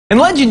And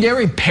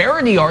legendary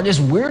parody artist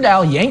Weird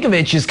Al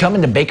Yankovic is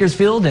coming to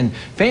Bakersfield, and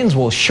fans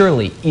will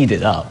surely eat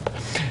it up.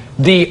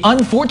 The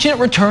unfortunate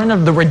return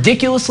of the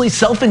ridiculously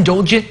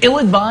self-indulgent,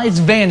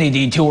 ill-advised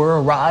Vanity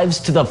Tour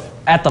arrives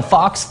at the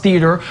Fox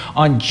Theater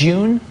on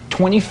June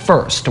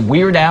 21st.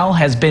 Weird Al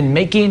has been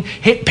making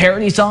hit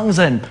parody songs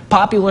and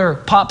popular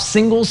pop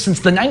singles since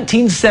the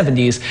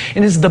 1970s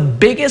and is the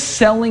biggest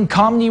selling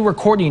comedy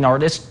recording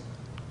artist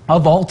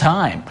of all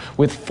time,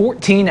 with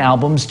 14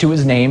 albums to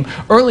his name.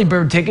 Early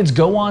bird tickets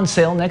go on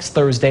sale next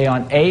Thursday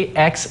on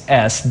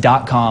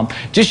AXS.com.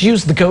 Just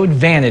use the code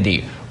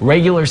VANITY.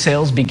 Regular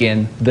sales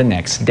begin the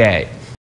next day.